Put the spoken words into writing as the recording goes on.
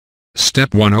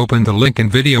Step 1. Open the link in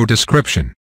video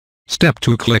description. Step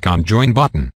 2. Click on Join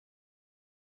button.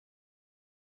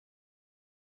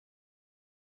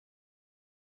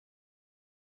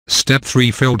 Step 3.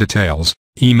 Fill details,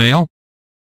 email,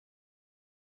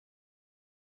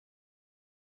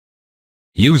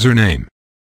 username,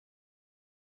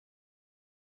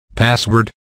 password,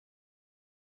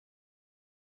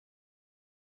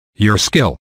 your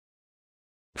skill,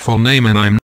 full name, and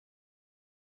I'm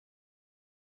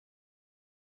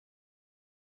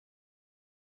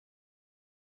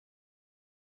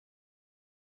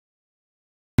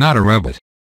not a robot.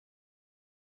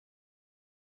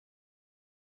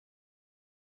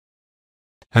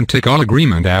 And tick all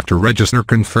agreement after register.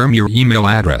 Confirm your email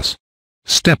address.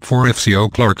 Step 4. If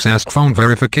SEOclerks ask phone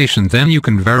verification, then you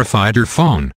can verify your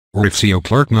phone, or if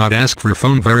SEOclerk not ask for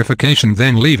phone verification,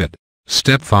 then leave it.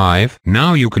 Step 5.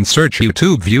 Now you can search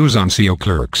YouTube views on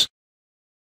SEOclerks.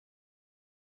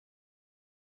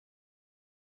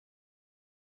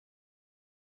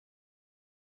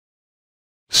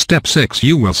 Step 6.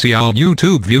 You will see all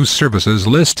YouTube views services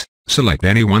list. Select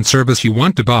any one service you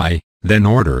want to buy, then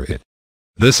order it.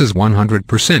 This is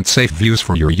 100% safe views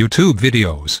for your YouTube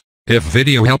videos. If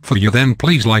video helpful you, then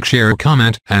please like, share,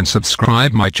 comment, and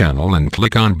subscribe my channel and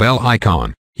click on bell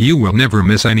icon. You will never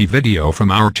miss any video from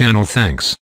our channel.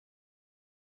 Thanks.